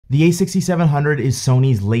The A6700 is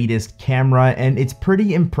Sony's latest camera, and it's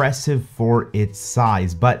pretty impressive for its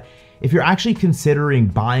size. But if you're actually considering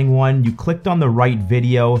buying one, you clicked on the right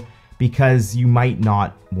video because you might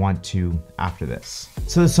not want to after this.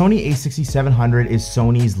 So the Sony A6700 is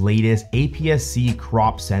Sony's latest APS-C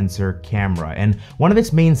crop sensor camera, and one of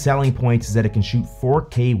its main selling points is that it can shoot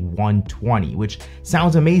 4K 120, which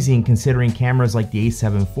sounds amazing considering cameras like the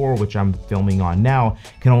A7IV, which I'm filming on now,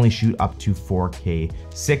 can only shoot up to 4K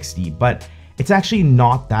 60, but it's actually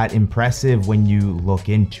not that impressive when you look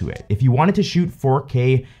into it. If you wanted to shoot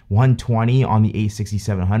 4K 120 on the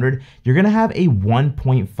A6700, you're gonna have a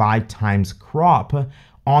 1.5 times crop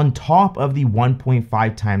on top of the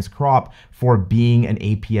 1.5 times crop for being an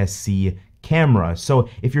APS-C camera. So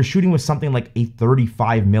if you're shooting with something like a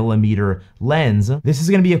 35mm lens, this is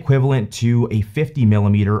going to be equivalent to a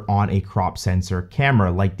 50mm on a crop sensor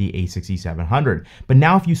camera like the A6700. But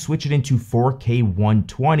now if you switch it into 4K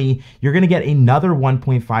 120, you're going to get another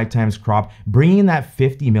 1.5 times crop, bringing that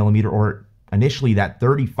 50mm or initially that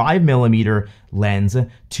 35mm lens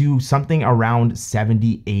to something around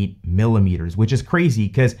 78mm, which is crazy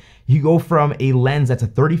because you go from a lens that's a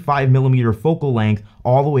 35mm focal length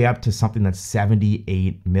all the way up to something that's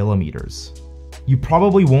 78mm. You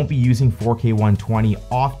probably won't be using 4K 120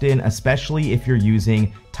 often, especially if you're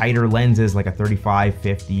using tighter lenses like a 35,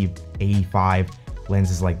 50, 85,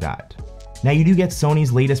 lenses like that. Now you do get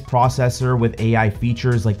Sony's latest processor with AI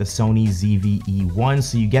features like the Sony ZV-E1,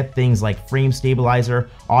 so you get things like frame stabilizer,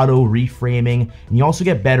 auto reframing, and you also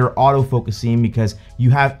get better autofocusing because you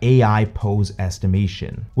have AI pose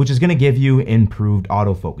estimation, which is going to give you improved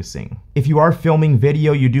autofocusing. If you are filming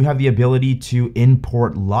video, you do have the ability to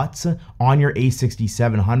import LUTs on your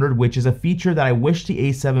A6700, which is a feature that I wish the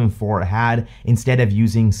A7IV had. Instead of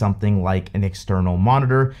using something like an external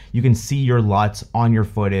monitor, you can see your LUTs on your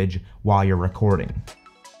footage while you're recording.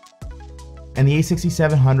 And the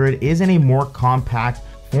A6700 is in a more compact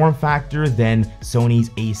form factor than Sony's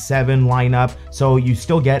A7 lineup, so you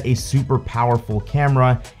still get a super powerful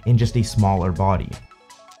camera in just a smaller body.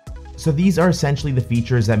 So these are essentially the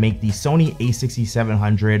features that make the Sony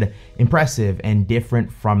A6700 impressive and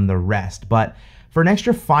different from the rest. But for an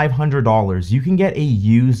extra $500, you can get a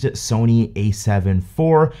used Sony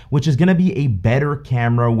A7IV, which is going to be a better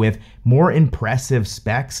camera with more impressive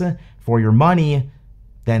specs for your money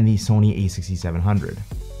than the Sony A6700.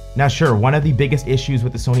 Now sure, one of the biggest issues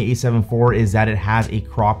with the Sony A7IV is that it has a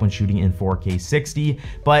crop when shooting in 4K 60,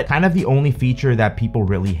 but kind of the only feature that people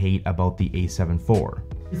really hate about the A7IV.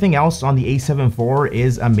 Everything else on the A7IV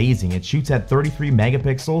is amazing. It shoots at 33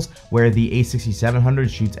 megapixels, where the A6700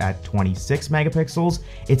 shoots at 26 megapixels.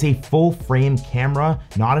 It's a full frame camera,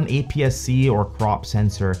 not an APS-C or crop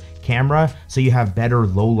sensor camera, so you have better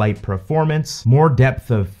low light performance, more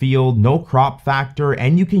depth of field, no crop factor,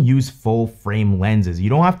 and you can use full frame lenses. You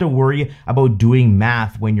don't have to worry about doing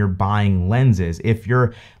math when you're buying lenses. If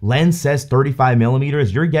your lens says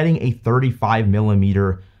 35mm, you're getting a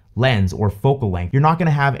 35mm lens or focal length. You're not going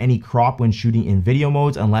to have any crop when shooting in video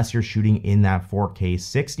modes unless you're shooting in that 4K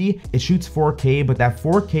 60. It shoots 4K, but that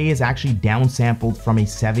 4K is actually downsampled from a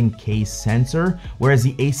 7K sensor, whereas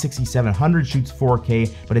the A6700 shoots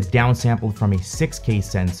 4K, but it's downsampled from a 6K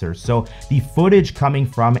sensor. So the footage coming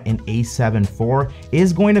from an A7IV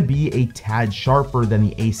is going to be a tad sharper than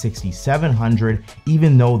the A6700,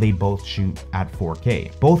 even though they both shoot at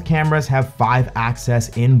 4K. Both cameras have 5-axis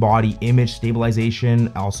in-body image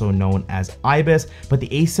stabilization, also known as IBIS, but the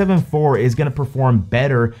A7IV is going to perform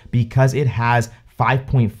better because it has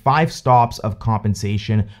 5.5 stops of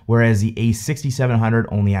compensation, whereas the A6700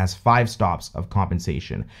 only has 5 stops of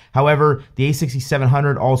compensation. However, the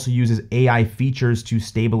A6700 also uses AI features to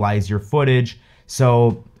stabilize your footage,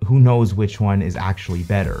 so who knows which one is actually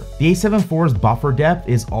better. The A7IV's buffer depth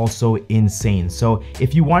is also insane. So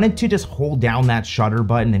if you wanted to just hold down that shutter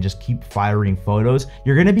button and just keep firing photos,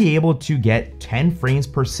 you're gonna be able to get 10 frames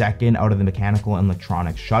per second out of the mechanical and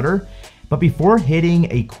electronic shutter. But before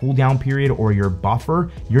hitting a cooldown period or your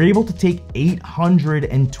buffer, you're able to take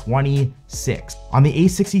 826. On the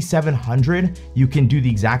A6700, you can do the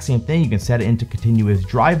exact same thing. You can set it into continuous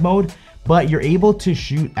drive mode, but you're able to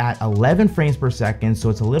shoot at 11 frames per second,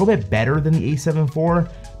 so it's a little bit better than the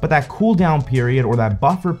A7IV, but that cooldown period or that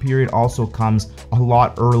buffer period also comes a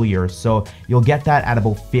lot earlier, so you'll get that at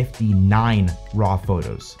about 59 raw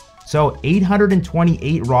photos. So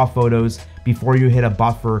 828 raw photos before you hit a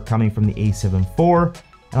buffer coming from the A7IV,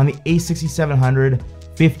 and on the A6700,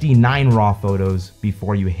 59 raw photos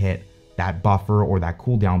before you hit that buffer or that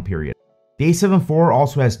cooldown period. The A7IV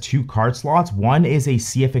also has 2 card slots. One is a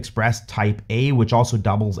CF Express Type A, which also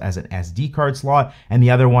doubles as an SD card slot, and the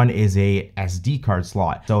other one is a SD card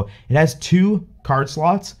slot. So it has 2 card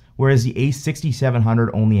slots, whereas the A6700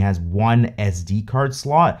 only has 1 SD card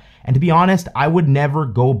slot. And to be honest, I would never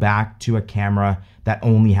go back to a camera that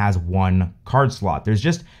only has 1 card slot. There's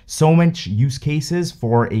just so much use cases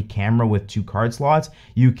for a camera with 2 card slots.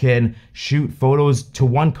 You can shoot photos to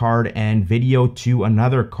 1 card and video to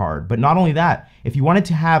another card. But not only that, if you wanted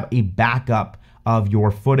to have a backup of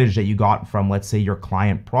your footage that you got from, let's say, your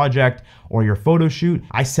client project or your photo shoot,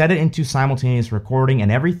 I set it into simultaneous recording,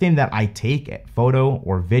 and everything that I take, photo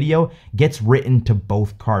or video, gets written to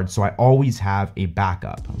both cards, so I always have a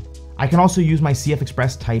backup. I can also use my CF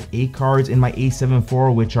Express Type A cards in my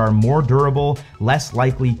A7IV, which are more durable, less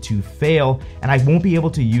likely to fail, and I won't be able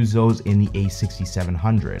to use those in the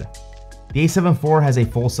A6700. The A7IV has a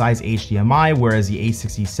full-size HDMI, whereas the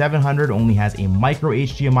A6700 only has a micro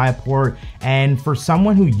HDMI port. And for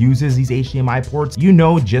someone who uses these HDMI ports, you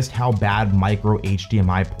know just how bad micro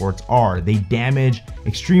HDMI ports are. They damage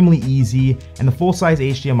extremely easy, and the full-size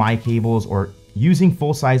HDMI cables, or using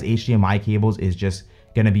full-size HDMI cables, is just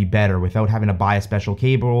gonna be better without having to buy a special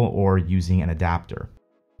cable or using an adapter.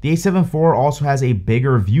 The A7IV also has a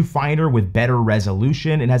bigger viewfinder with better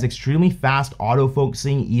resolution. It has extremely fast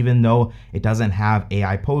autofocusing, even though it doesn't have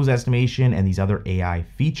AI pose estimation and these other AI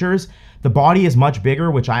features. The body is much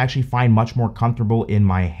bigger, which I actually find much more comfortable in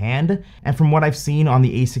my hand. And from what I've seen on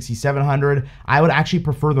the A6700, I would actually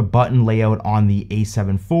prefer the button layout on the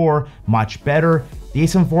A7IV much better. The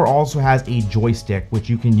A7IV also has a joystick,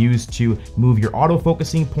 which you can use to move your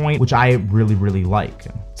autofocusing point, which I really like.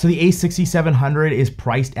 So the A6700 is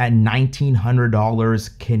priced at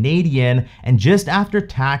 $1,900 Canadian, and just after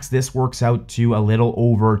tax, this works out to a little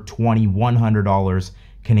over $2,100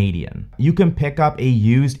 Canadian. You can pick up a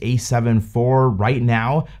used A7IV right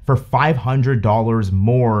now for $500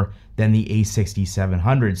 more than the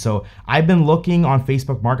A6700. So I've been looking on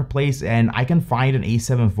Facebook Marketplace, and I can find an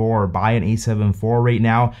A7IV or buy an A7IV right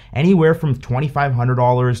now anywhere from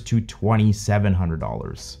 $2,500 to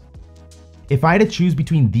 $2,700. If I had to choose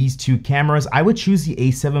between these 2 cameras, I would choose the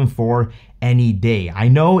A7IV any day. I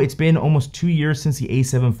know it's been almost 2 years since the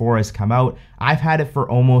A7IV has come out. I've had it for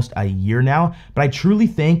almost a year now, but I truly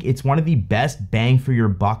think it's one of the best bang for your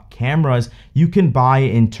buck cameras you can buy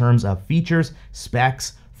in terms of features,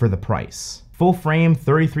 specs, for the price. Full frame,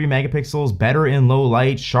 33 megapixels, better in low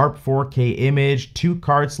light, sharp 4K image, 2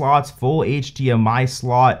 card slots, full HDMI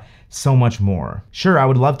slot, so much more. Sure, I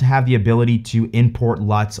would love to have the ability to import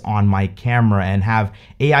LUTs on my camera and have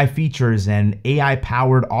AI features and AI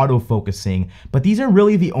powered autofocusing, but these are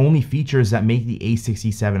really the only features that make the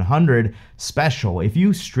A6700 special. If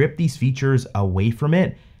you strip these features away from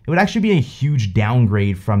it, it would actually be a huge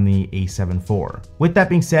downgrade from the A7IV. With that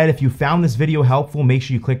being said, if you found this video helpful, make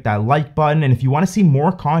sure you click that like button. And if you want to see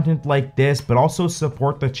more content like this, but also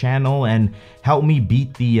support the channel and help me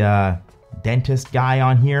beat the dentist guy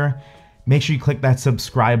on here, make sure you click that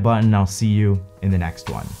subscribe button. I'll see you in the next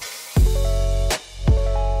one.